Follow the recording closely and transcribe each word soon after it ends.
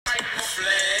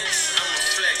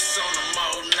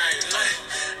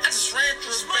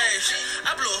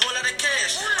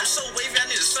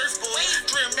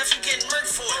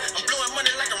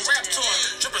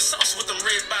sauce with them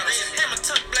red bottles. Hammer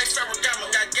tuck, black Ferragamo,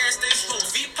 got gas station full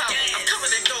V-pop. I'm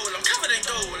covered in gold, and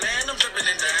I'm dripping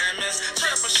in diamonds. Turn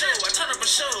up a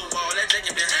show, all that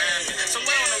jacket behind me.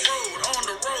 Somewhere on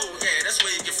the road, yeah, that's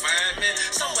where you can find me.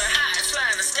 Somewhere high, fly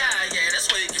in the sky, yeah, that's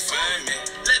where you can find me.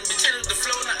 Let me tell you the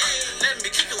flow now, let me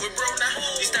kick it with bro now.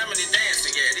 These diamonds, they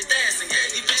dancing, yeah.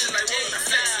 These bitches like whoa, now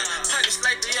flexing. Pockets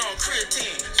like they on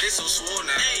creatine, they so swole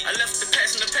now. I left the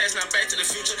past in the past, now back to the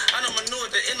future. I know manure,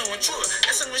 the inner and true.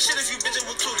 That's some shit if you bitches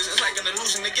with clueless. It's like an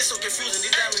illusion, it gets so confusing.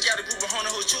 These diamonds got a group of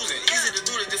Honda who's choosing. Easy to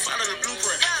do this, they follow the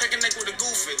blueprint. Take a neck with a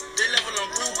goofy, they level on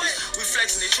groupies. We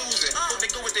flexing, they choosing. Hope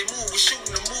they go with they move, we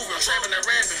shooting and moving. Trapping and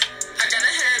rapping, I gotta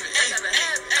have it.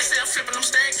 I say I'm flipping, I'm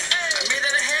stacking. I made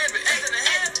that a habit.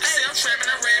 I say I'm trapping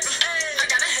and rapping.